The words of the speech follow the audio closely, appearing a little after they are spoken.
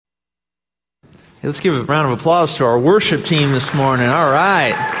Hey, let's give a round of applause to our worship team this morning. All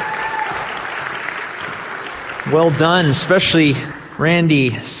right. Well done, especially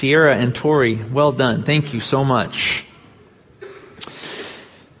Randy, Sierra, and Tori. Well done. Thank you so much.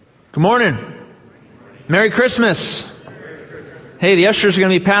 Good morning. Merry Christmas. Hey, the ushers are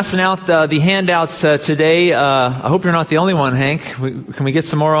going to be passing out the handouts today. I hope you're not the only one, Hank. Can we get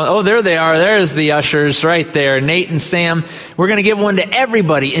some more? Oh, there they are. There's the ushers right there, Nate and Sam. We're going to give one to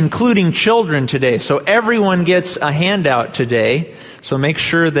everybody, including children today. So everyone gets a handout today. So make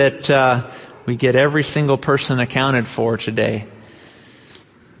sure that we get every single person accounted for today.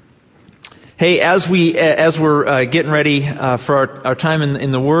 Hey, as we're getting ready for our time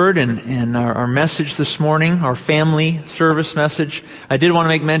in the Word and our message this morning, our family service message, I did want to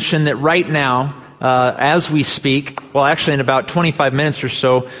make mention that right now, as we speak, well, actually in about 25 minutes or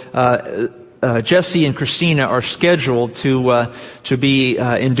so, Jesse and Christina are scheduled to be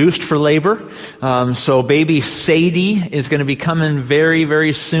induced for labor. So baby Sadie is going to be coming very,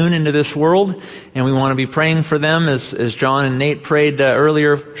 very soon into this world, and we want to be praying for them as John and Nate prayed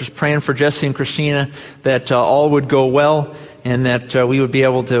earlier, just praying for Jesse and Christina that all would go well and that we would be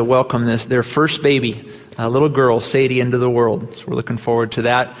able to welcome their first baby, a little girl, Sadie, into the world. So we're looking forward to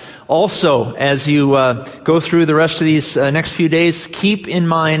that. Also, as you go through the rest of these next few days, keep in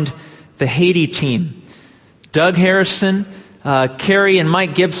mind the Haiti team. Doug Harrison, Carrie and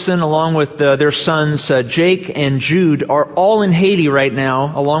Mike Gibson, along with their sons, Jake and Jude, are all in Haiti right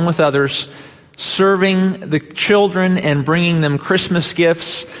now, along with others, serving the children and bringing them Christmas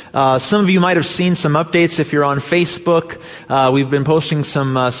gifts. Some of you might have seen some updates if you're on Facebook. We've been posting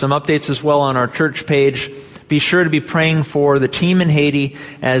some updates as well on our church page. Be sure to be praying for the team in Haiti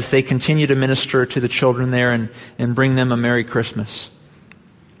as they continue to minister to the children there and bring them a Merry Christmas.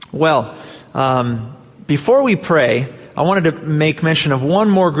 Well, before we pray, I wanted to make mention of one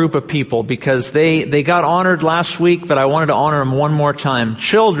more group of people because they got honored last week, but I wanted to honor them one more time.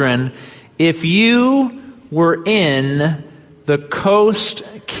 Children, if you were in the Coast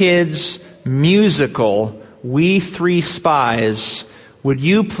Kids musical, We Three Spies, would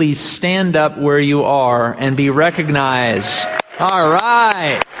you please stand up where you are and be recognized? All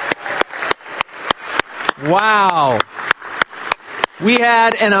right. Wow. We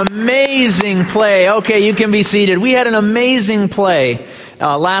had an amazing play. Okay, you can be seated. We had an amazing play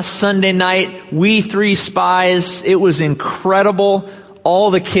last Sunday night, We Three Spies. It was incredible. All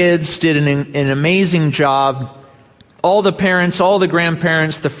the kids did an amazing job. All the parents, all the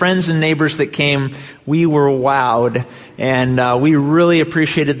grandparents, the friends and neighbors that came, we were wowed. And we really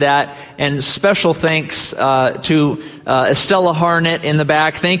appreciated that. And special thanks to Estella Harnett in the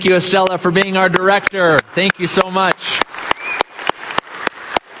back. Thank you, Estella, for being our director. Thank you so much.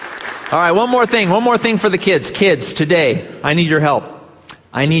 All right, one more thing for the kids. Kids, today, I need your help.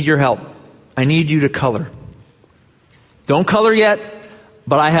 I need you to color. Don't color yet,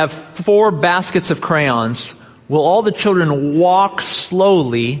 but I have 4 baskets of crayons. Will all the children walk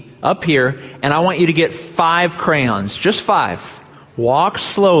slowly up here, and I want you to get 5 crayons, just 5. Walk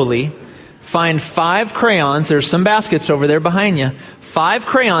slowly, find 5 crayons. There's some baskets over there behind you. 5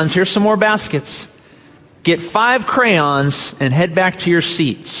 crayons, here's some more baskets. Get 5 crayons and head back to your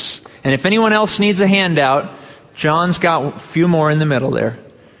seats. And if anyone else needs a handout, John's got a few more in the middle there.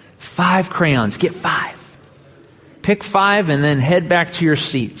 5 crayons. Get 5. Pick 5 and then head back to your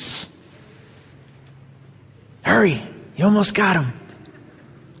seats. Hurry. You almost got them.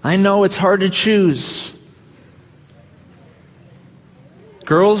 I know it's hard to choose.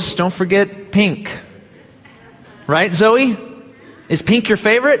 Girls, don't forget pink. Right, Zoe? Is pink your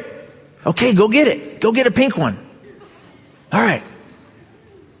favorite? Okay, go get it. Go get a pink one. All right.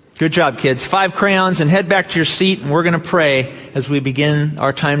 Good job, kids. 5 crayons and head back to your seat, and we're going to pray as we begin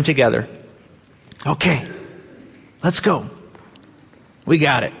our time together. Okay, let's go. We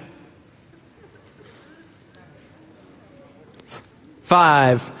got it.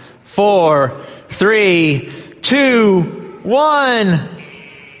 5, 4, 3, 2, 1.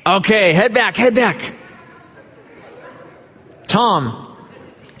 Okay, head back. Tom,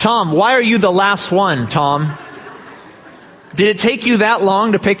 why are you the last one, Tom? Did it take you that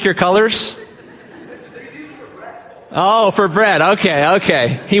long to pick your colors? Oh, for Brett.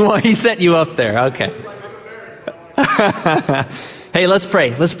 Okay. He sent you up there. Okay. Hey, let's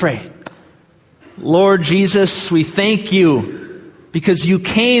pray. Lord Jesus, we thank you because you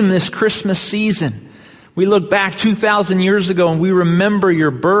came this Christmas season. We look back 2,000 years ago and we remember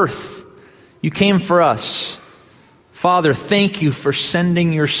your birth. You came for us. Father, thank you for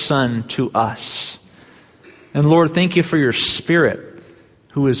sending your Son to us. And Lord, thank you for your Spirit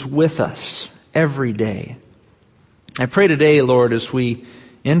who is with us every day. I pray today, Lord, as we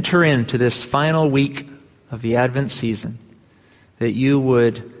enter into this final week of the Advent season, that you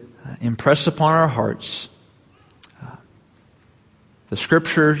would impress upon our hearts the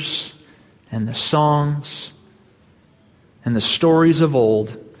scriptures and the songs and the stories of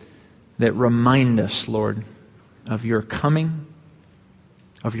old that remind us, Lord, of your coming,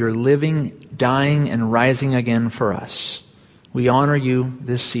 of your living, dying, and rising again for us. We honor you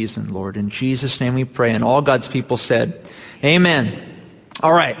this season, Lord. In Jesus' name we pray. And all God's people said, amen.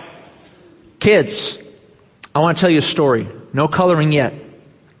 All right. Kids, I want to tell you a story. No coloring yet.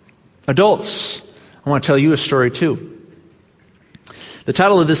 Adults, I want to tell you a story too. The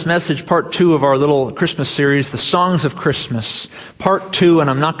title of this message, part 2 of our little Christmas series, The Songs of Christmas, part 2, and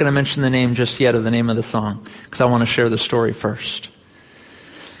I'm not going to mention the name just yet of the name of the song, because I want to share the story first.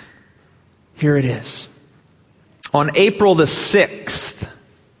 Here it is. On April the 6th,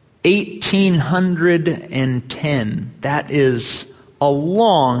 1810, that is a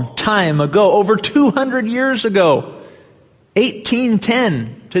long time ago, over 200 years ago,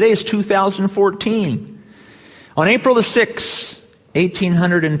 1810, today is 2014. On April the 6th,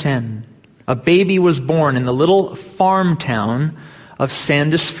 1810, a baby was born in the little farm town of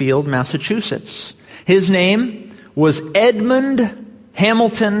Sandusfield, Massachusetts. His name was Edmund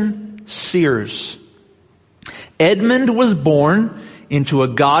Hamilton Sears. Edmund was born into a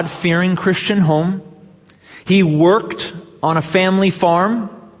God-fearing Christian home. He worked on a family farm,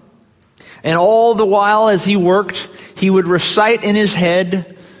 and all the while as he worked, he would recite in his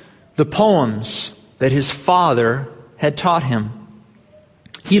head the poems that his father had taught him.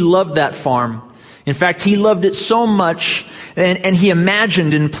 He loved that farm. In fact, he loved it so much, and he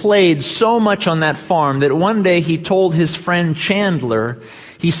imagined and played so much on that farm that one day he told his friend Chandler,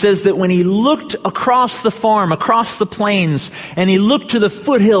 he says that when he looked across the farm, across the plains, and he looked to the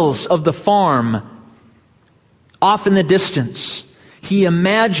foothills of the farm, off in the distance, he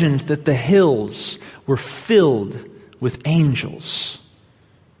imagined that the hills were filled with angels.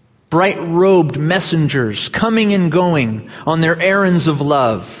 Bright-robed messengers coming and going on their errands of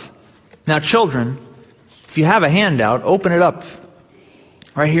love. Now, children, if you have a handout, open it up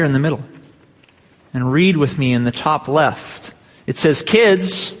right here in the middle and read with me in the top left. It says,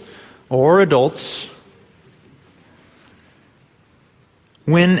 kids or adults,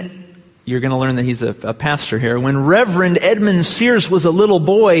 you're going to learn that he's a pastor here. When Reverend Edmund Sears was a little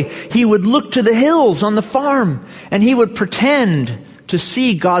boy, he would look to the hills on the farm and he would pretend to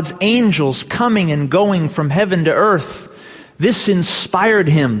see God's angels coming and going from heaven to earth. This inspired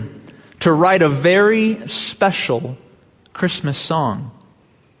him to write a very special Christmas song.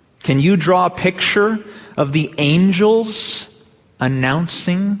 Can you draw a picture of the angels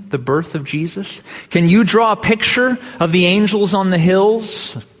announcing the birth of Jesus? Can you draw a picture of the angels on the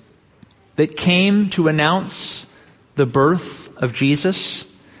hills that came to announce the birth of Jesus?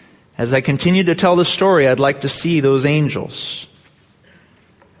 As I continue to tell the story, I'd like to see those angels.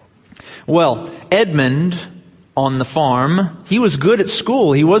 Well, Edmund on the farm, he was good at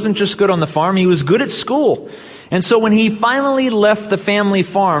school. He wasn't just good on the farm, he was good at school. And so when he finally left the family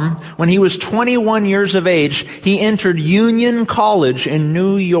farm, when he was 21 years of age, he entered Union College in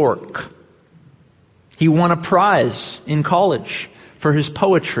New York. He won a prize in college for his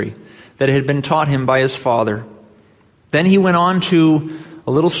poetry that had been taught him by his father. Then he went on to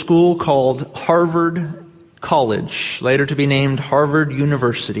a little school called Harvard College, later to be named Harvard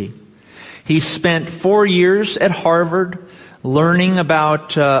University. He spent 4 years at Harvard learning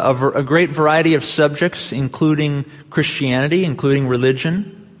about a great variety of subjects, including Christianity, including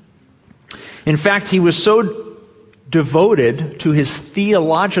religion. In fact, he was so devoted to his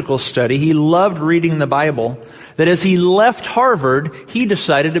theological study, he loved reading the Bible, that as he left Harvard, he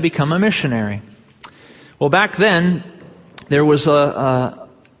decided to become a missionary. Well, back then, there was a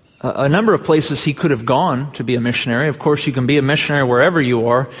number of places he could have gone to be a missionary. Of course, you can be a missionary wherever you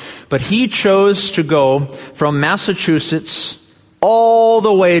are. But he chose to go from Massachusetts all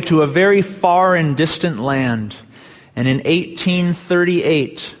the way to a very far and distant land. And in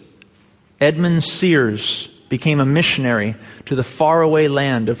 1838, Edmund Sears became a missionary to the faraway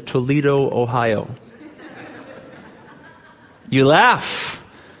land of Toledo, Ohio. You laugh.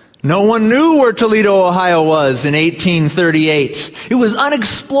 No one knew where Toledo, Ohio was in 1838. It was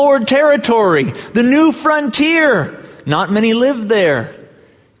unexplored territory, the new frontier. Not many lived there.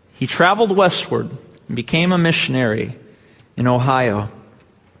 He traveled westward and became a missionary in Ohio.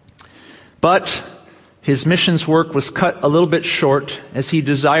 But his missions work was cut a little bit short as he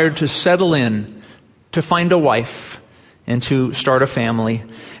desired to settle in, to find a wife, and to start a family.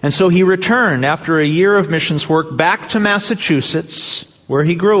 And so he returned after a year of missions work back to Massachusetts, where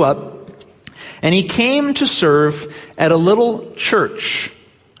he grew up, and he came to serve at a little church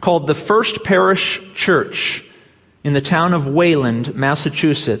called the First Parish Church in the town of Wayland,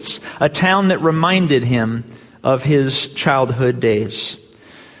 Massachusetts, a town that reminded him of his childhood days.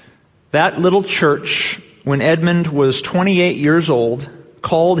 That little church, when Edmund was 28 years old,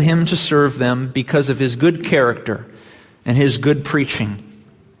 called him to serve them because of his good character and his good preaching.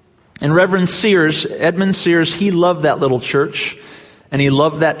 And Reverend Sears, Edmund Sears, he loved that little church and he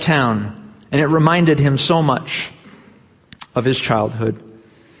loved that town, and it reminded him so much of his childhood.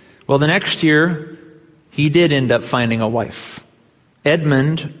 Well, the next year, he did end up finding a wife.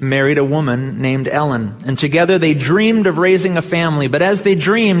 Edmund married a woman named Ellen, and together they dreamed of raising a family. But as they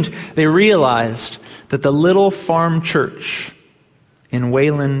dreamed, they realized that the little farm church in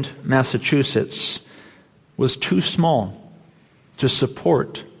Wayland, Massachusetts, was too small to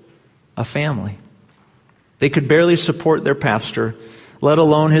support a family. They could barely support their pastor, let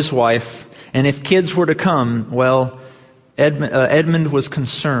alone his wife. And if kids were to come, well, Edmund was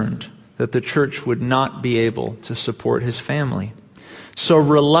concerned that the church would not be able to support his family. So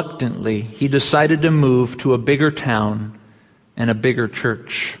reluctantly, he decided to move to a bigger town and a bigger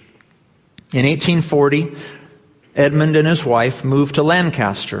church. In 1840, Edmund and his wife moved to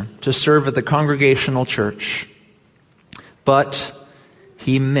Lancaster to serve at the Congregational Church. But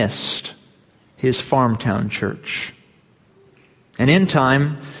he missed his farmtown church. And in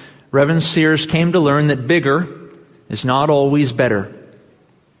time, Reverend Sears came to learn that bigger is not always better.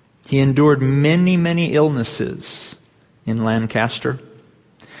 He endured many, many illnesses in Lancaster.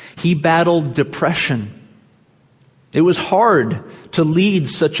 He battled depression. It was hard to lead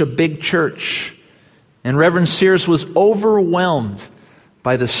such a big church. And Reverend Sears was overwhelmed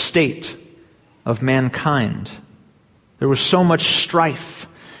by the state of mankind. There was so much strife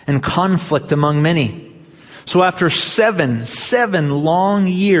and conflict among many. So after seven long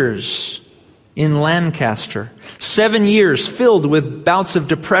years in Lancaster, 7 years filled with bouts of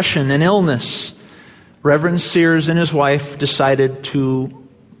depression and illness, Reverend Sears and his wife decided to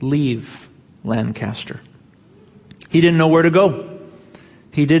leave Lancaster. He didn't know where to go.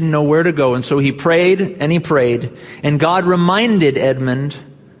 He didn't know where to go, and so he prayed and he prayed, and God reminded Edmund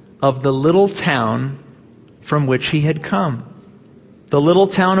of the little town from which he had come. The little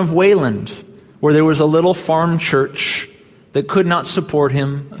town of Wayland, where there was a little farm church that could not support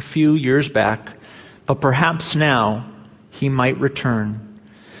him a few years back, but perhaps now he might return.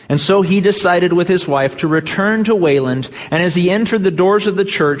 And so he decided with his wife to return to Wayland, and as he entered the doors of the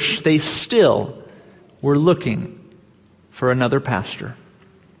church, they still were looking for another pastor.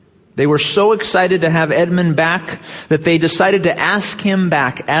 They were so excited to have Edmund back that they decided to ask him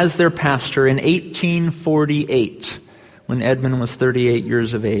back as their pastor in 1848, when Edmund was 38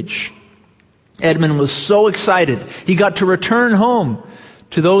 years of age. Edmund was so excited. He got to return home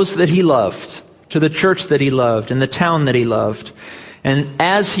to those that he loved, to the church that he loved, and the town that he loved. And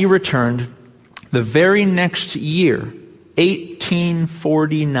as he returned, the very next year,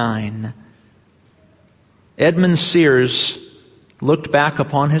 1849, Edmund Sears looked back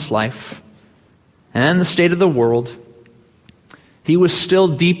upon his life and the state of the world. He was still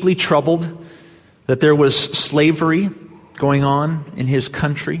deeply troubled that there was slavery going on in his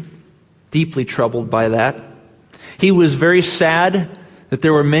country, deeply troubled by that. He was very sad that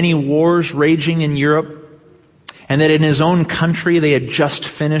there were many wars raging in Europe, and that in his own country they had just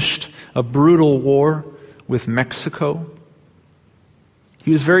finished a brutal war with Mexico.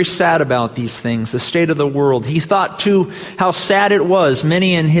 He was very sad about these things, the state of the world. He thought, too, how sad it was.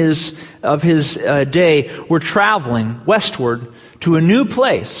 Many of his day were traveling westward to a new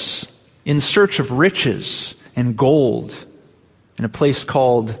place in search of riches and gold in a place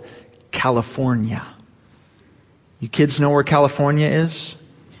called California. You kids know where California is?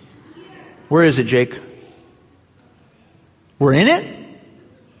 Where is it, Jake? We're in it?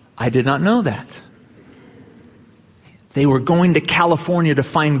 I did not know that. They were going to California to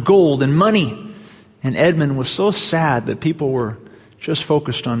find gold and money. And Edmund was so sad that people were just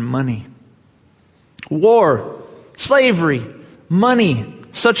focused on money. War, slavery, money,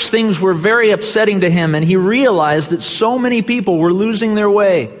 such things were very upsetting to him, and he realized that so many people were losing their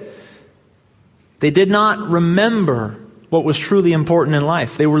way. They did not remember what was truly important in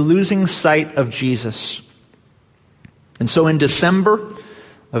life. They were losing sight of Jesus. And so in December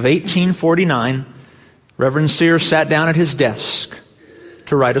of 1849, Reverend Sears sat down at his desk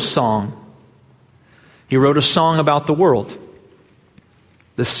to write a song. He wrote a song about the world,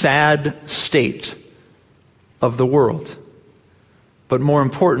 the sad state of the world. But more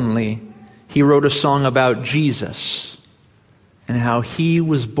importantly, he wrote a song about Jesus and how he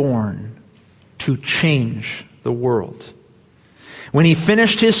was born to change the world. When he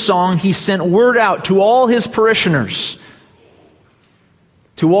finished his song, he sent word out to all his parishioners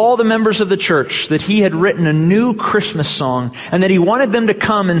to all the members of the church that he had written a new Christmas song and that he wanted them to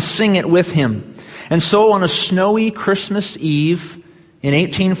come and sing it with him. And so on a snowy Christmas Eve in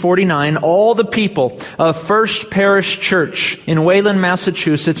 1849, all the people of First Parish Church in Wayland,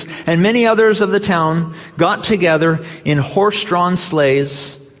 Massachusetts, and many others of the town got together in horse-drawn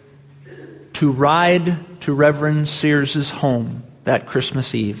sleighs to ride to Reverend Sears's home that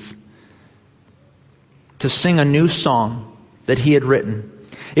Christmas Eve to sing a new song that he had written.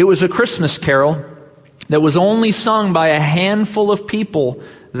 It was a Christmas carol that was only sung by a handful of people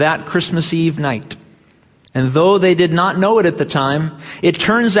that Christmas Eve night. And though they did not know it at the time, it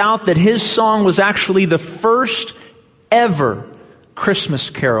turns out that his song was actually the first ever Christmas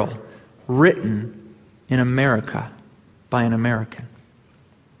carol written in America by an American.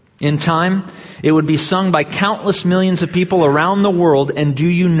 In time, it would be sung by countless millions of people around the world. And do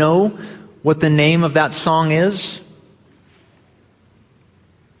you know what the name of that song is?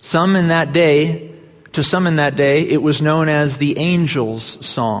 To some in that day, it was known as the Angel's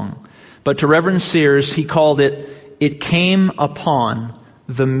Song. But to Reverend Sears, he called it, "It Came Upon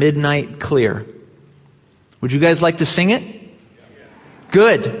the Midnight Clear." Would you guys like to sing it?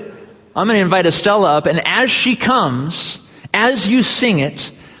 Good. I'm going to invite Estella up, and as she comes, as you sing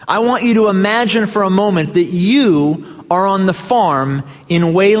it, I want you to imagine for a moment that you are on the farm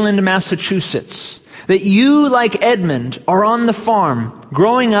in Wayland, Massachusetts. That you, like Edmund, are on the farm,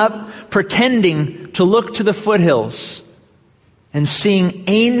 growing up, pretending to look to the foothills and seeing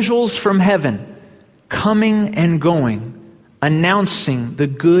angels from heaven coming and going, announcing the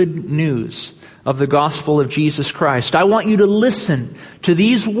good news of the gospel of Jesus Christ. I want you to listen to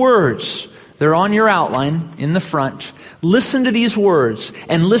these words. They're on your outline in the front. Listen to these words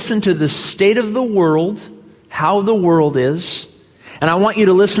and listen to the state of the world, how the world is. And I want you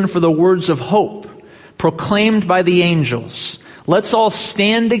to listen for the words of hope proclaimed by the angels. Let's all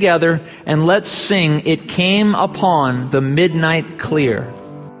stand together and let's sing, "It Came Upon the Midnight Clear."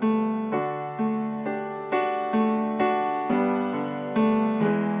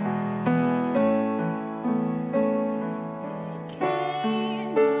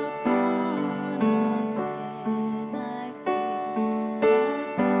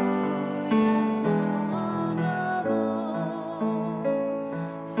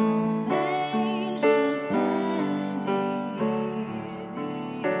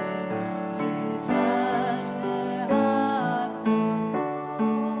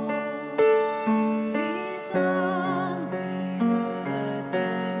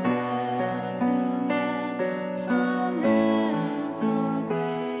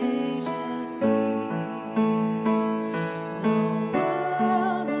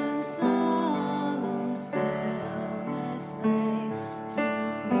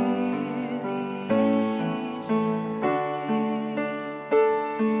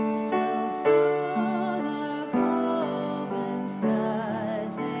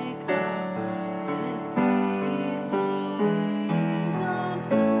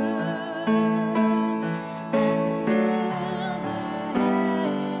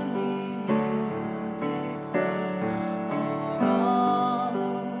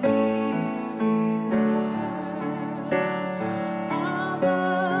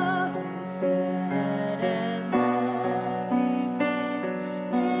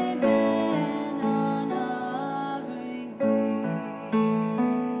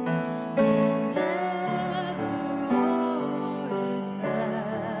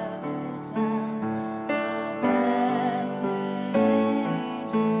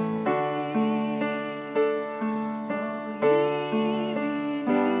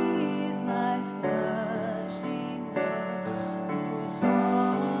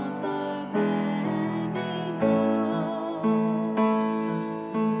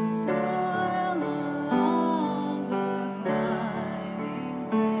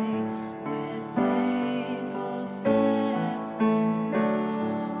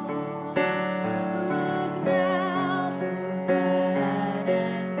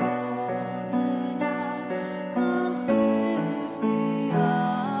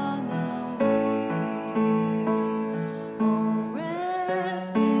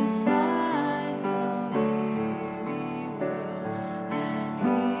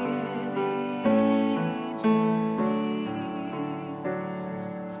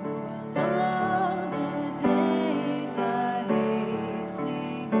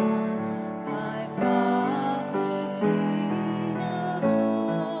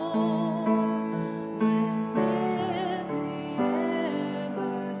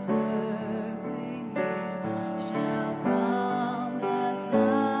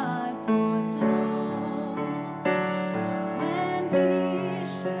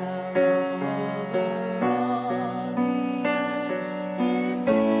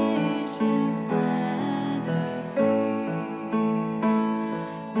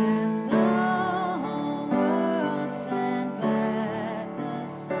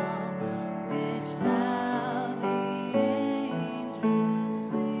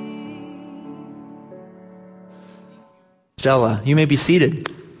 Stella, you may be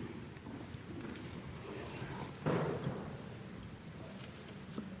seated.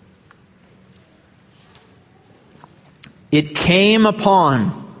 It came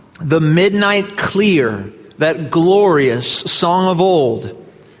upon the midnight clear, that glorious song of old,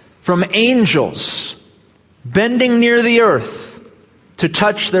 from angels bending near the earth to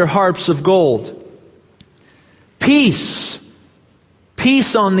touch their harps of gold. Peace,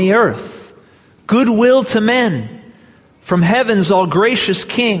 peace on the earth, goodwill to men, from heaven's all gracious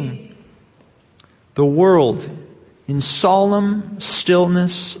King. The world in solemn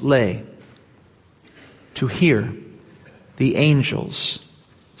stillness lay to hear the angels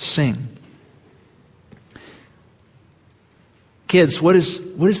sing. Kids, what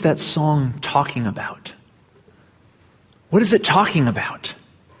is that song talking about? What is it talking about?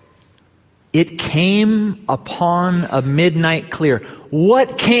 It came upon a midnight clear.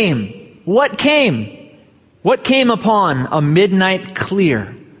 What came? What came? What came upon a midnight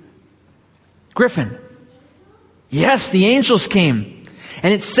clear? Griffin. Yes, the angels came.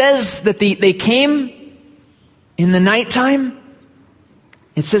 And it says that they came in the nighttime.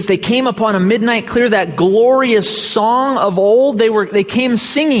 It says they came upon a midnight clear, that glorious song of old. They came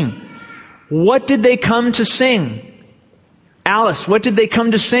singing. What did they come to sing? Alice, what did they come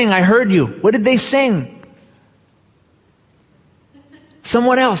to sing? I heard you. What did they sing?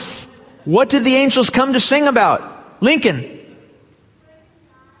 Someone else. What did the angels come to sing about? Lincoln.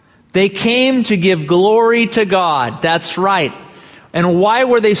 They came to give glory to God. That's right. And why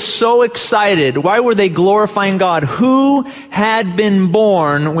were they so excited? Why were they glorifying God? Who had been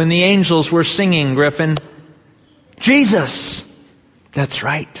born when the angels were singing, Griffin? Jesus. That's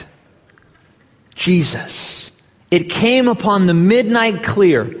right. Jesus. It came upon the midnight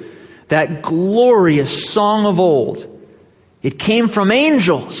clear, that glorious song of old. It came from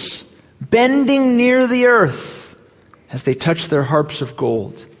angels bending near the earth as they touched their harps of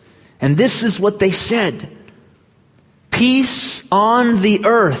gold. And this is what they said. Peace on the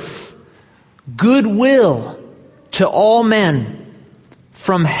earth, goodwill to all men,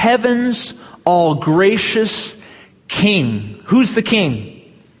 from heaven's all gracious King. Who's the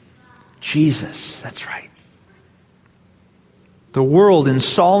King? Jesus, that's right. The world in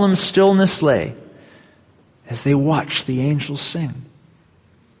solemn stillness lay as they watched the angels sing.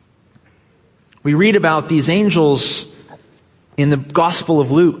 We read about these angels in the Gospel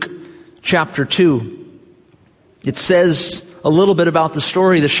of Luke, chapter 2. It says a little bit about the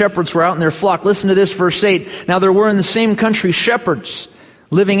story. The shepherds were out in their flock. Listen to this, verse 8. Now there were in the same country shepherds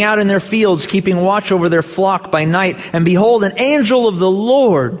living out in their fields, keeping watch over their flock by night. And behold, an angel of the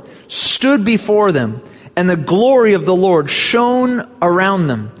Lord stood before them, and the glory of the Lord shone around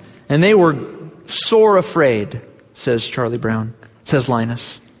them. And they were sore afraid, says Charlie Brown, says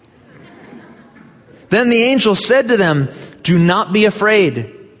Linus. Then the angel said to them, do not be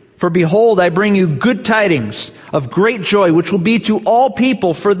afraid. For behold, I bring you good tidings of great joy, which will be to all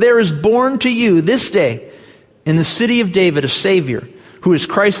people. For there is born to you this day in the city of David a Savior, who is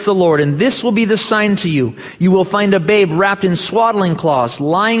Christ the Lord. And this will be the sign to you. You will find a babe wrapped in swaddling cloths,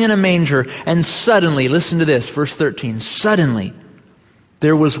 lying in a manger. And suddenly, listen to this, verse 13. Suddenly,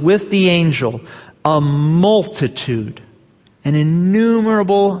 there was with the angel a multitude, an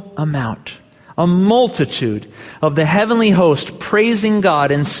innumerable amount, a multitude of the heavenly host praising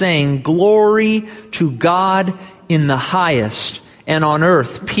God and saying, glory to God in the highest, and on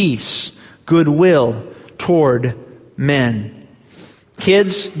earth peace, goodwill toward men.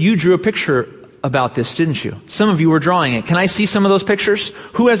 Kids, you drew a picture about this, didn't you? Some of you were drawing it. Can I see some of those pictures?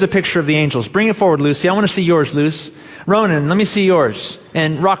 Who has a picture of the angels? Bring it forward, Lucy. I want to see yours, Luce. Ronan, let me see yours.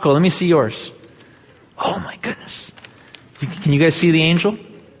 And Rocco, let me see yours. Oh my goodness. Can you guys see the angel?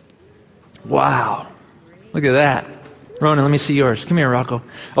 Wow. Look at that. Ronan, let me see yours. Come here, Rocco.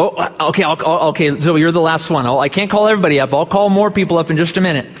 Oh, okay, okay, Zoe, you're the last one. I can't call everybody up. I'll call more people up in just a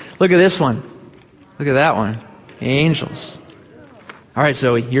minute. Look at this one. Look at that one. Angels. All right,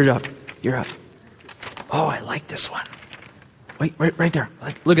 Zoe, you're up. You're up. Oh, I like this one. Wait, right there.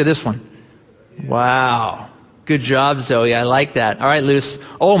 Look at this one. Wow. Good job, Zoe. I like that. All right, Luce.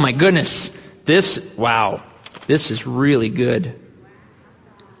 Oh, my goodness. Wow. This is really good.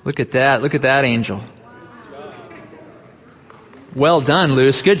 Look at that. Look at that angel. Well done,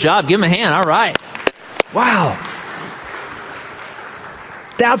 Luce. Good job. Give him a hand. All right. Wow.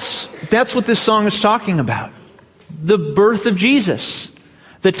 That's what this song is talking about. The birth of Jesus.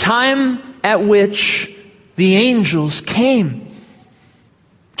 The time at which the angels came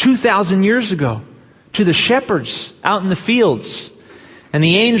 2,000 years ago to the shepherds out in the fields. And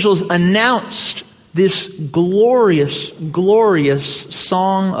the angels announced this glorious, glorious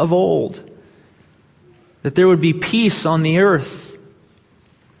song of old. that there would be peace on the earth,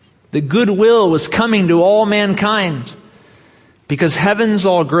 that goodwill was coming to all mankind, because heaven's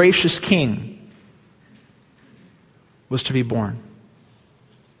all-gracious King was to be born.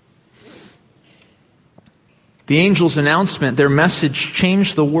 The angels' announcement, their message,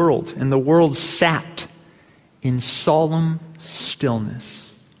 changed the world, and the world sat in solemn stillness.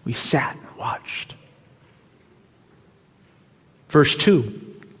 We sat and watched. Verse 2.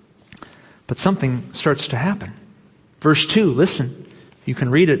 But something starts to happen. Verse 2, listen. You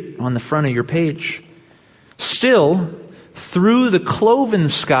can read it on the front of your page. Still, through the cloven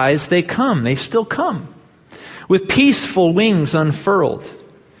skies they come. They still come. With peaceful wings unfurled.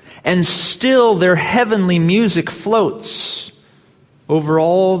 And still their heavenly music floats over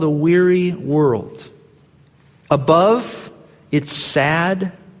all the weary world. Above its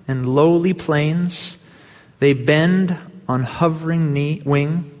sad and lowly plains, they bend on hovering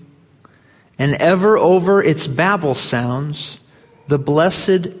wing, and ever over its Babel sounds, the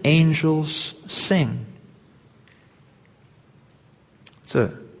blessed angels sing. It's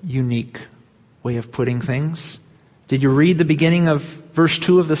a unique way of putting things. Did you read the beginning of verse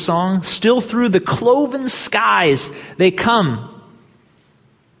 2 of the song? Still through the cloven skies they come.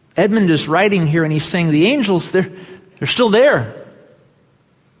 Edmund is writing here and he's saying the angels, they're still there.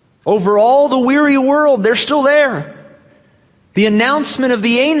 Over all the weary world, they're still there. The announcement of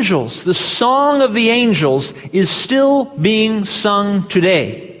the angels, the song of the angels, is still being sung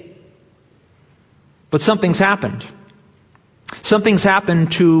today. But something's happened. Something's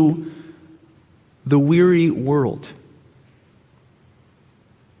happened to the weary world.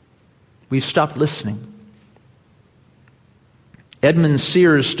 We've stopped listening. Edmund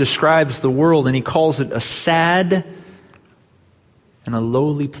Sears describes the world and he calls it a sad and a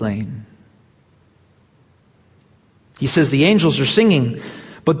lowly plain. He says the angels are singing,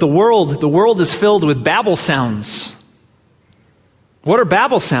 but the world is filled with Babel sounds. What are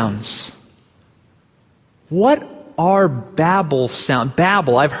Babel sounds? What are Babel sounds?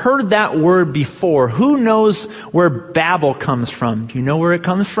 Babel, I've heard that word before. Who knows where Babel comes from? Do you know where it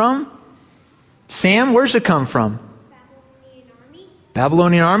comes from? Sam, where's it come from?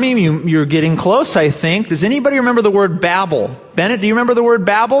 Babylonian army? You're getting close, I think. Does anybody remember the word Babel? Bennett, do you remember the word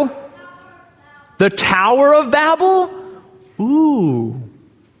Babel? The Tower of Babel? Ooh.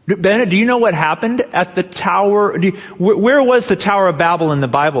 Bennett, do you know what happened at the Tower? Where was the Tower of Babel in the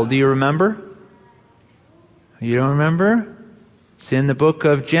Bible? Do you remember? You don't remember? It's in the book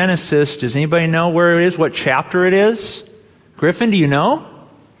of Genesis. Does anybody know where it is? What chapter it is? Griffin, do you know?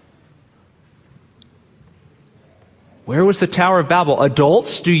 Where was the Tower of Babel?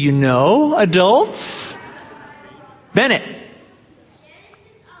 Adults, do you know? Adults? Bennett.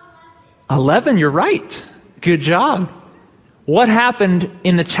 11, you're right. Good job. What happened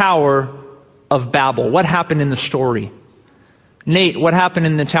in the Tower of Babel? What happened in the story? Nate, what happened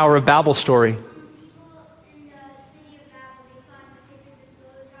in the Tower of Babel story?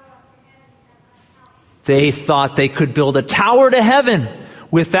 They thought they could build a tower to heaven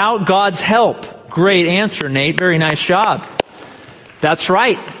without God's help. Great answer, Nate. Very nice job. That's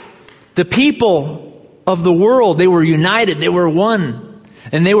right. The people of the world, they were united. They were one.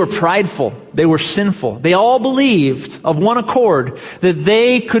 And they were prideful. They were sinful. They all believed of one accord that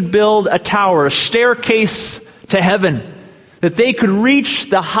they could build a tower, a staircase to heaven, that they could reach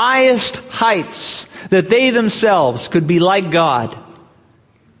the highest heights, that they themselves could be like God.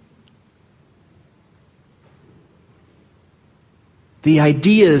 The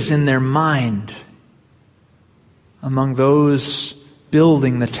ideas in their mind among those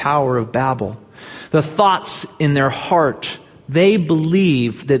building the Tower of Babel, the thoughts in their heart, they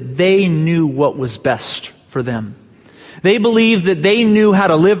believed that they knew what was best for them. They believed that they knew how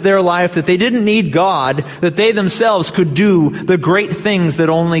to live their life, that they didn't need God, that they themselves could do the great things that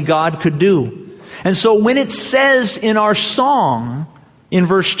only God could do. And so when it says in our song, in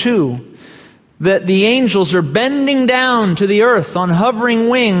verse 2, that the angels are bending down to the earth on hovering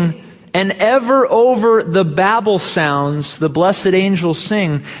wing, and ever over the Babel sounds, the blessed angels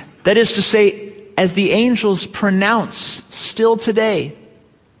sing. That is to say, as the angels pronounce still today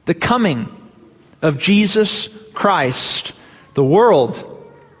the coming of Jesus Christ, the world,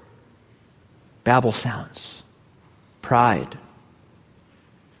 Babel sounds, pride,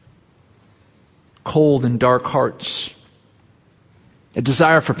 cold and dark hearts, a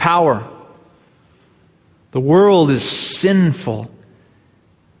desire for power. The world is sinful.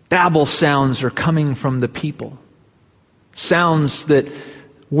 Babel sounds are coming from the people. Sounds that,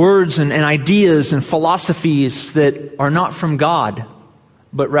 words and ideas and philosophies that are not from God,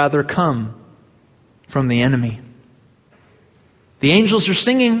 but rather come from the enemy. The angels are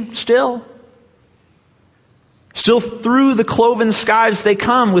singing still. Still through the cloven skies they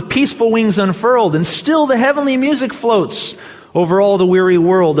come with peaceful wings unfurled, and still the heavenly music floats over all the weary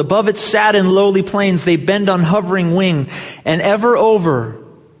world. Above its sad and lowly plains they bend on hovering wing, and ever over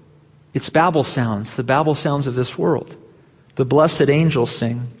its Babel sounds, the Babel sounds of this world, the blessed angels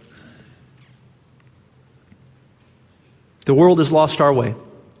sing. The world has lost our way.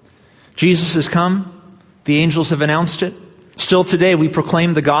 Jesus has come. The angels have announced it. Still today we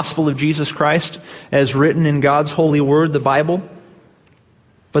proclaim the gospel of Jesus Christ as written in God's holy word, the Bible.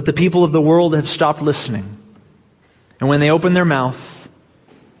 But the people of the world have stopped listening. And when they open their mouth,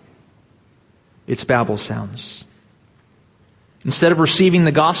 it's Babel sounds. Instead of receiving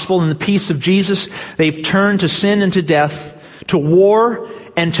the gospel and the peace of Jesus, they've turned to sin and to death, to war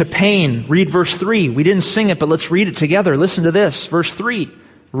and to pain. Read verse 3. We didn't sing it, but let's read it together. Listen to this. Verse 3.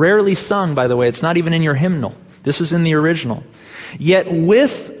 Rarely sung, by the way. It's not even in your hymnal. This is in the original. Yet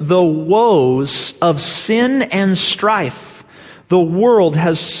with the woes of sin and strife, the world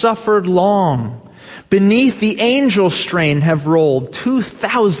has suffered long. Beneath the angel strain have rolled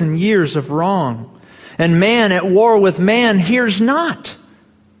 2,000 years of wrong. And man at war with man hears not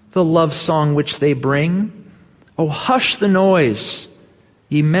the love song which they bring. Oh, hush the noise,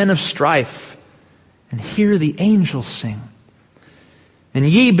 ye men of strife, and hear the angels sing. And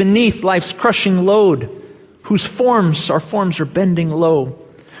ye beneath life's crushing load, whose our forms are bending low,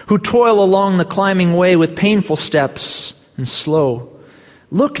 who toil along the climbing way with painful steps and slow.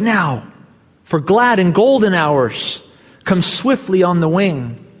 Look now, for glad and golden hours come swiftly on the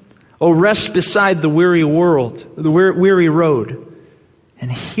wing. Oh, rest beside the weary world, the weary road, and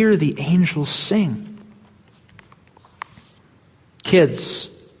hear the angels sing. Kids,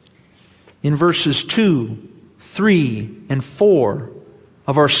 in verses 2, 3, and 4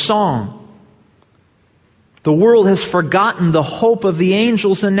 of our song, the world has forgotten the hope of the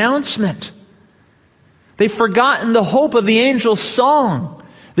angel's announcement. They've forgotten the hope of the angel's song,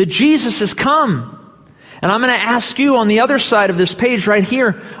 that Jesus has come. And I'm going to ask you on the other side of this page, right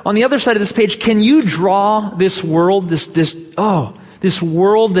here, on the other side of this page, can you draw this world, this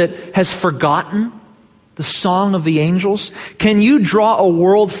world that has forgotten the song of the angels? Can you draw a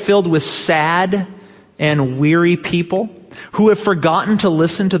world filled with sad and weary people who have forgotten to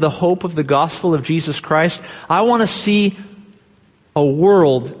listen to the hope of the gospel of Jesus Christ? I want to see a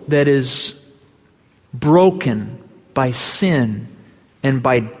world that is broken by sin and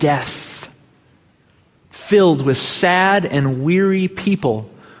by death, filled with sad and weary people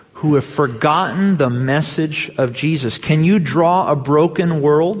who have forgotten the message of Jesus. Can you draw a broken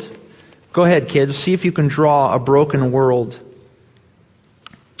world? Go ahead, kids. See if you can draw a broken world.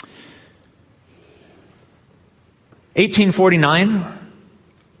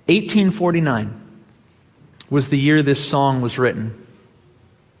 1849 was the year this song was written.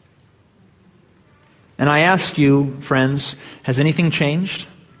 And I ask you, friends, has anything changed?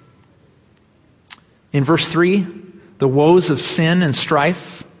 In verse 3, the woes of sin and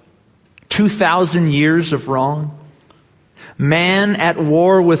strife, 2,000 years of wrong, man at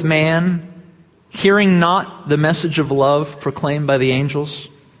war with man, hearing not the message of love proclaimed by the angels.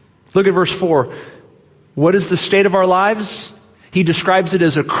 Look at verse 4. What is the state of our lives? He describes it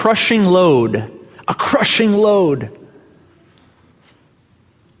as a crushing load. A crushing load.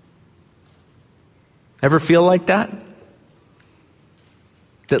 Ever feel like that?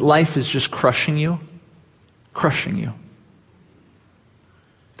 That life is just crushing you? Crushing you.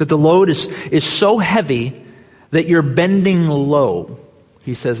 That the load is so heavy that you're bending low,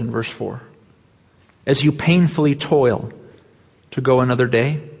 he says in verse 4, as you painfully toil to go another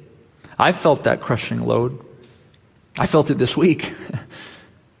day. I felt that crushing load. I felt it this week.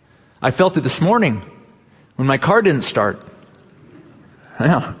 I felt it this morning when my car didn't start.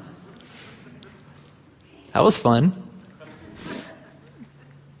 Yeah. That was fun.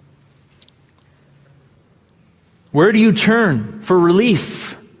 Where do you turn for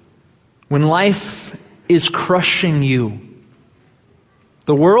relief when life is crushing you?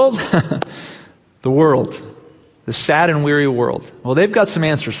 The world? The world. The sad and weary world. Well, they've got some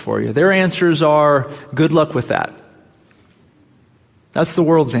answers for you. Their answers are, good luck with that. That's the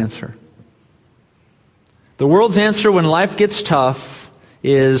world's answer. The world's answer when life gets tough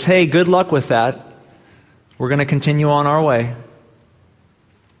is, hey, good luck with that. We're going to continue on our way.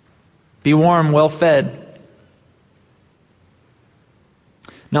 Be warm, well fed.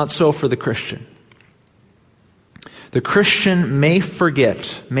 Not so for the Christian. The Christian may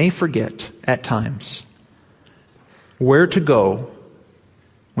forget at times where to go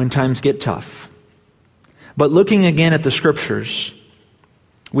when times get tough. But looking again at the Scriptures,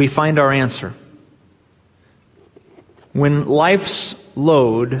 we find our answer. When life's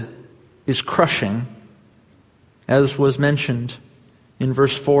load is crushing, as was mentioned in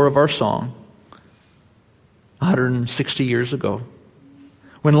verse 4 of our song, 160 years ago.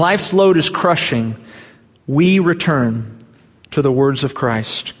 When life's load is crushing, we return to the words of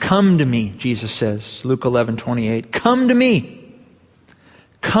Christ. Come to me, Jesus says, Luke 11:28. Come to me.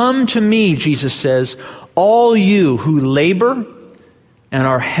 Come to me, Jesus says, all you who labor and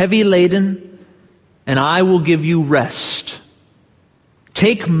are heavy laden, and I will give you rest.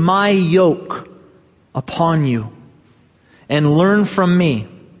 Take my yoke upon you and learn from me,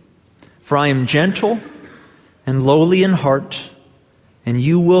 for I am gentle and lowly in heart, and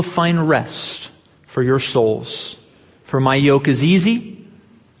you will find rest for your souls. For my yoke is easy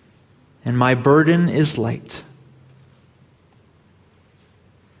and my burden is light.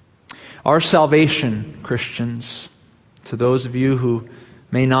 Our salvation, Christians, to those of you who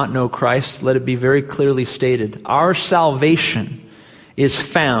may not know Christ, let it be very clearly stated. Our salvation is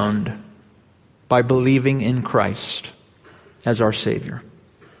found by believing in Christ as our Savior.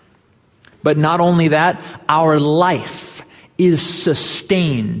 But not only that, our life is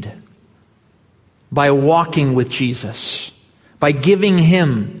sustained by walking with Jesus, by giving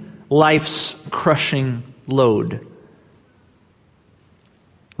Him life's crushing load.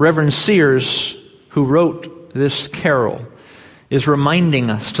 Reverend Sears, who wrote this carol, is reminding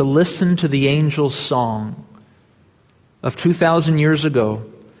us to listen to the angel's song of 2,000 years ago,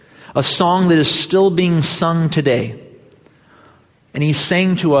 a song that is still being sung today. And he's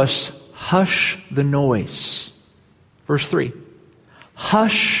saying to us, hush the noise. Verse 3,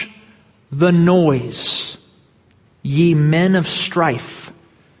 hush the noise, ye men of strife,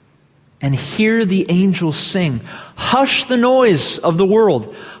 and hear the angels sing. Hush the noise of the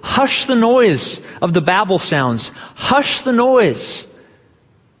world. Hush the noise of the Babel sounds. Hush the noise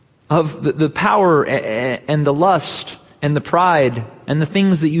of the power and the lust and the pride and the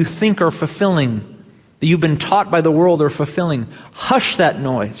things that you think are fulfilling, that you've been taught by the world are fulfilling. Hush that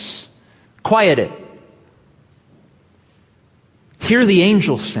noise. Quiet it. Hear the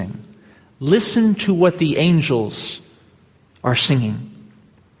angels sing. Listen to what the angels are singing.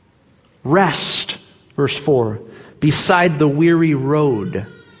 Rest, verse 4, beside the weary road,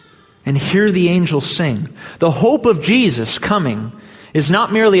 and hear the angels sing. The hope of Jesus coming is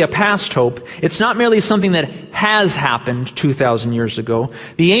not merely a past hope. It's not merely something that has happened 2,000 years ago.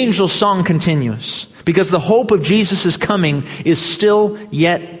 The angel's song continues, because the hope of Jesus' coming is still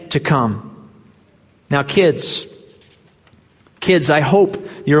yet to come. Now, kids, I hope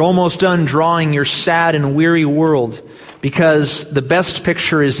you're almost done drawing your sad and weary world, because the best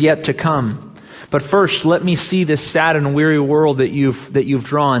picture is yet to come. But first, let me see this sad and weary world that you've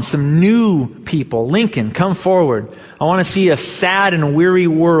drawn. Some new people. Lincoln, come forward. I want to see a sad and weary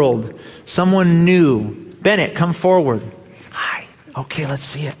world. Someone new. Bennett, come forward. Hi. Okay, let's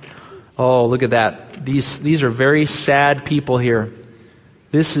see it. Oh, look at that. These are very sad people here.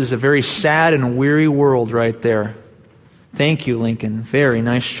 This is a very sad and weary world right there. Thank you, Lincoln. Very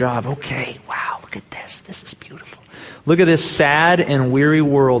nice job. Okay. Wow, look at this. This is beautiful. Look at this sad and weary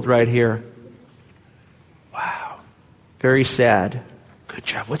world right here. Wow. Very sad. Good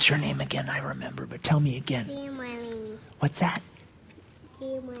job. What's your name again? I remember, but tell me again. What's that?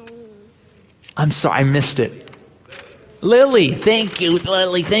 I'm sorry, I missed it. Lily. Thank you,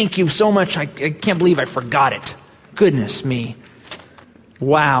 Lily. Thank you so much. I can't believe I forgot it. Goodness me.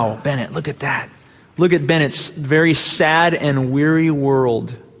 Wow, Bennett, look at that. Look at Bennett's very sad and weary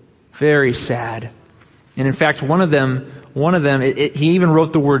world. Very sad. And in fact, one of them, he even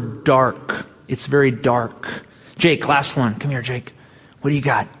wrote the word dark. It's very dark. Jake, last one. Come here, Jake. What do you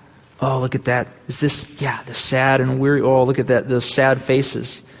got? Oh, look at that. Is this, the sad and weary, oh, look at that, those sad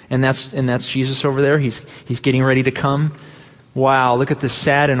faces. And that's Jesus over there. He's getting ready to come. Wow, look at this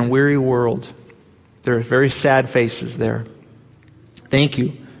sad and weary world. There are very sad faces there. Thank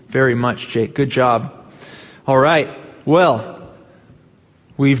you very much, Jake. Good job. All right. Well,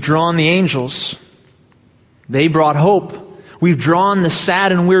 we've drawn the angels. They brought hope. We've drawn the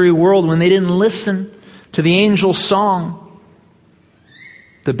sad and weary world when they didn't listen to the angel's song.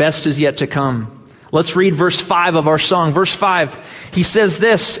 The best is yet to come. Let's read verse 5 of our song. Verse 5, he says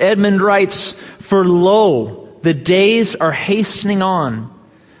this, Edmund writes, "For lo, the days are hastening on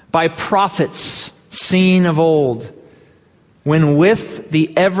by prophets seen of old, when with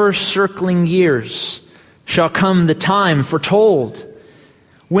the ever-circling years shall come the time foretold,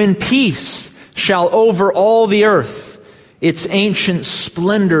 when peace shall over all the earth its ancient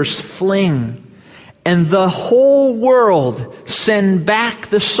splendors fling, and the whole world send back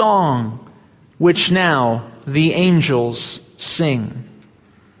the song which now the angels sing."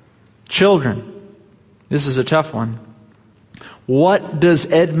 Children, this is a tough one. What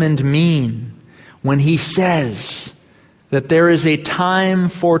does Edmund mean when he says that there is a time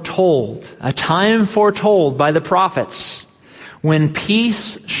foretold by the prophets, when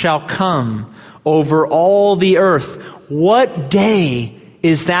peace shall come over all the earth. What day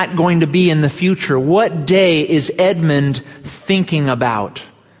is that going to be in the future? What day is Edmund thinking about?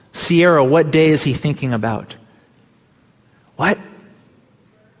 Sierra, what day is he thinking about? What?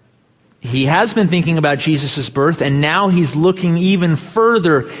 He has been thinking about Jesus' birth, and now he's looking even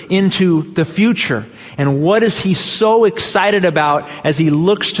further into the future. And what is he so excited about as he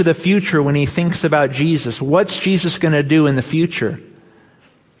looks to the future when he thinks about Jesus? What's Jesus going to do in the future?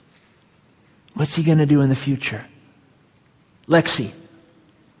 What's he going to do in the future? Lexi.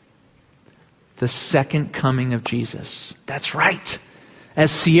 The second coming of Jesus. That's right. As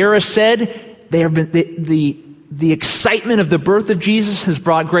Sierra said, the excitement of the birth of Jesus has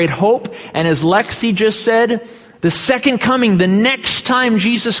brought great hope. And as Lexi just said, the second coming, the next time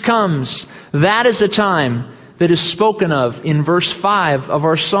Jesus comes, that is a time that is spoken of in verse 5 of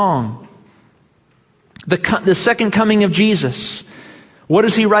our song. The second coming of Jesus. What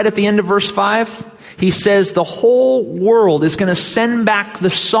does he write at the end of verse 5? He says the whole world is going to send back the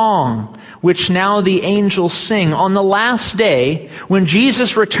song which now the angels sing. On the last day, when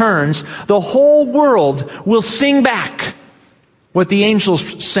Jesus returns, the whole world will sing back what the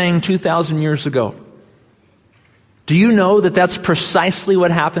angels sang 2,000 years ago. Do you know that that's precisely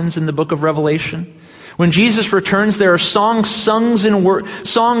what happens in the book of Revelation? When Jesus returns, there are songs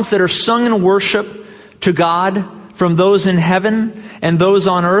that are sung in worship to God from those in heaven and those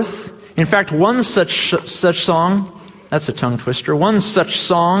on earth. In fact, one such song, that's a tongue twister, one such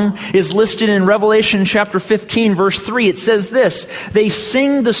song is listed in Revelation chapter 15, verse 3. It says this: they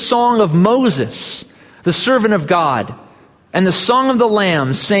sing the song of Moses, the servant of God, and the song of the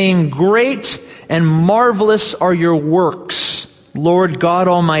Lamb, saying, "Great and marvelous are your works, Lord God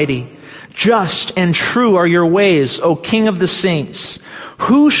Almighty. Just and true are your ways, O King of the saints.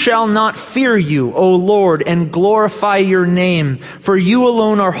 Who shall not fear you, O Lord, and glorify your name? For you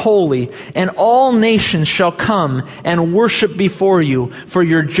alone are holy, and all nations shall come and worship before you, for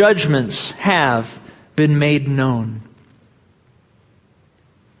your judgments have been made known."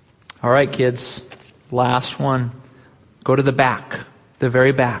 All right, kids, last one. Go to the back, the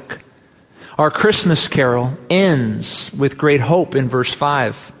very back. Our Christmas carol ends with great hope in verse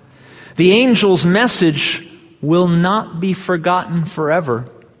 5. The angel's message will not be forgotten forever.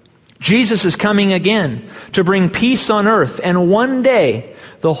 Jesus is coming again to bring peace on earth, and one day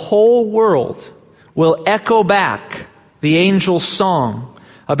the whole world will echo back the angel's song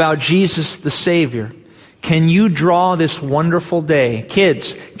about Jesus the Savior. Can you draw this wonderful day?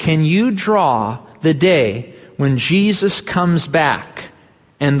 Kids, can you draw the day when Jesus comes back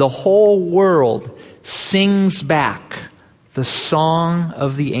and the whole world sings back the song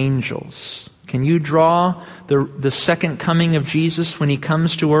of the angels? Can you draw the second coming of Jesus when he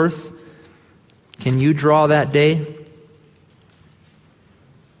comes to earth? Can you draw that day?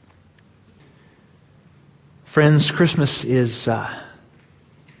 Friends, Christmas is not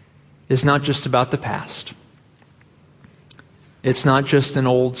just about the past. It's not just an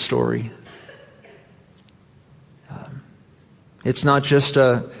old story. It's not just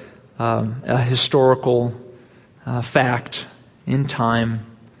a historical fact in time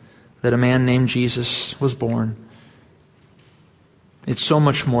that a man named Jesus was born. It's so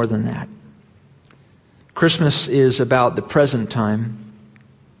much more than that. Christmas is about the present time.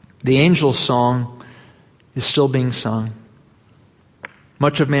 The angel's song is still being sung.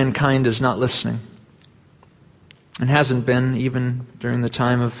 Much of mankind is not listening, and hasn't been even during the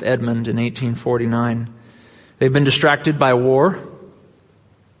time of Edmund in 1849. They've been distracted by war.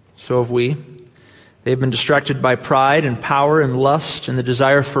 So have we. They've been distracted by pride and power and lust and the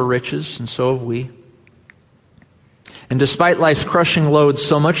desire for riches, and so have we. And despite life's crushing load,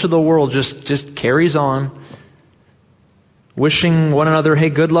 so much of the world just carries on, wishing one another,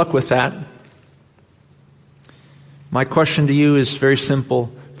 hey, good luck with that. My question to you is very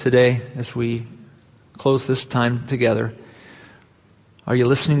simple today as we close this time together. Are you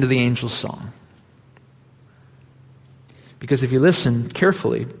listening to the angel's song? Because if you listen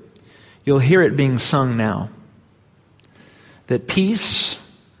carefully, you'll hear it being sung now. That peace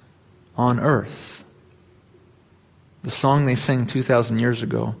on earth, the song they sang 2,000 years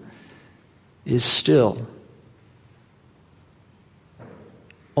ago, is still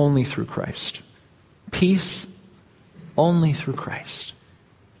only through Christ. Peace only through Christ.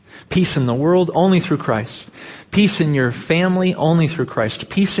 Peace in the world only through Christ. Peace in your family only through Christ.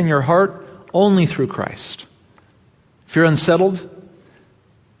 Peace in your heart only through Christ. If you're unsettled,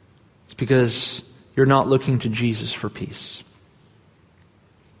 it's because you're not looking to Jesus for peace.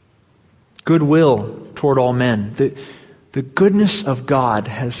 goodwill toward all men. The goodness of God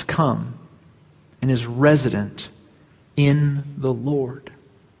has come and is resident in the Lord.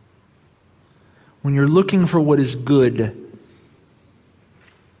 When you're looking for what is good,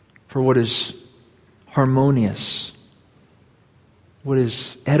 for what is harmonious, what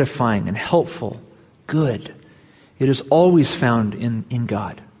is edifying and helpful, good, it is always found in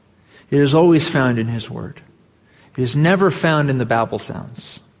God. It is always found in His Word. It is never found in the Babel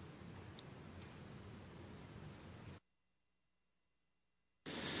sounds.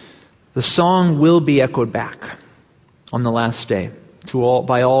 The song will be echoed back on the last day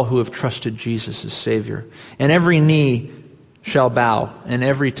by all who have trusted Jesus as Savior. And every knee shall bow, and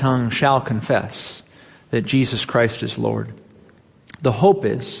every tongue shall confess that Jesus Christ is Lord. The hope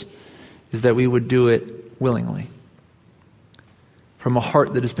is that we would do it willingly, from a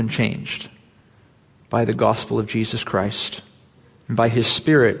heart that has been changed by the gospel of Jesus Christ and by His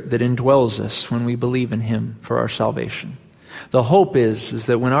Spirit that indwells us when we believe in Him for our salvation. The hope is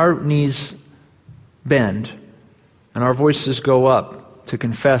that when our knees bend and our voices go up to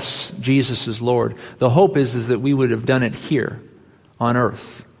confess Jesus as Lord, the hope is that we would have done it here on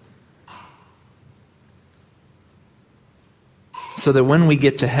earth. So that when we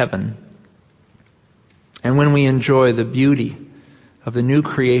get to heaven and when we enjoy the beauty of the new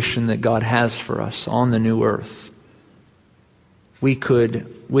creation that God has for us on the new earth, we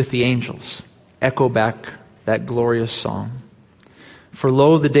could, with the angels, echo back that glorious song. For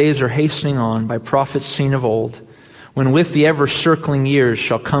lo, the days are hastening on by prophets seen of old, when with the ever-circling years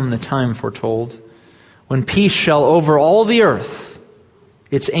shall come the time foretold, when peace shall over all the earth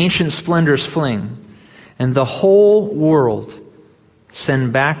its ancient splendors fling, and the whole world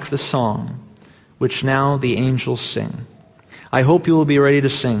send back the song which now the angels sing. I hope you will be ready to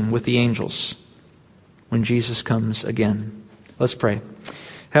sing with the angels when Jesus comes again. Let's pray.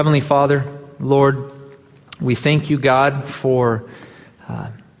 Heavenly Father, Lord, we thank you, God, for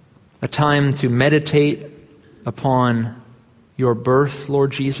a time to meditate upon your birth,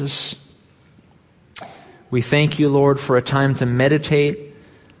 Lord Jesus. We thank you, Lord, for a time to meditate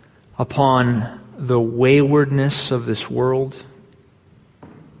upon the waywardness of this world.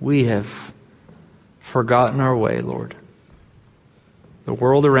 We have forgotten our way, Lord. The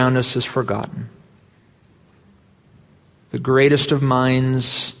world around us is forgotten. The greatest of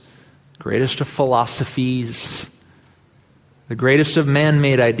minds, greatest of philosophies, the greatest of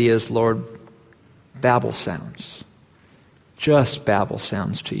man-made ideas, Lord, babble sounds. Just babble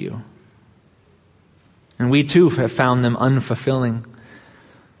sounds to you. And we too have found them unfulfilling.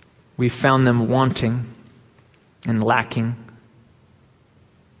 We've found them wanting and lacking.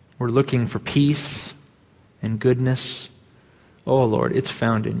 We're looking for peace and goodness. Oh Lord, it's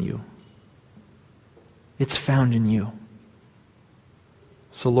found in you. It's found in you.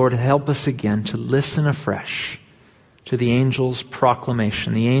 So Lord, help us again to listen afresh to the angel's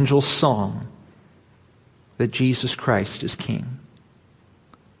proclamation, the angel's song that Jesus Christ is King.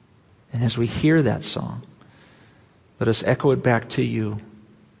 And as we hear that song, let us echo it back to you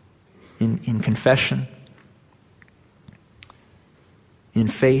in confession, in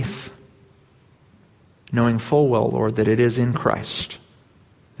faith, knowing full well, Lord, that it is in Christ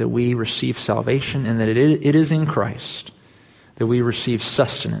that we receive salvation, and that it is in Christ that we receive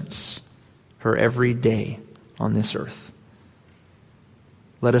sustenance for every day on this earth.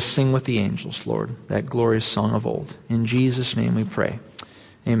 Let us sing with the angels, Lord, that glorious song of old. In Jesus' name we pray.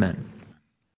 Amen.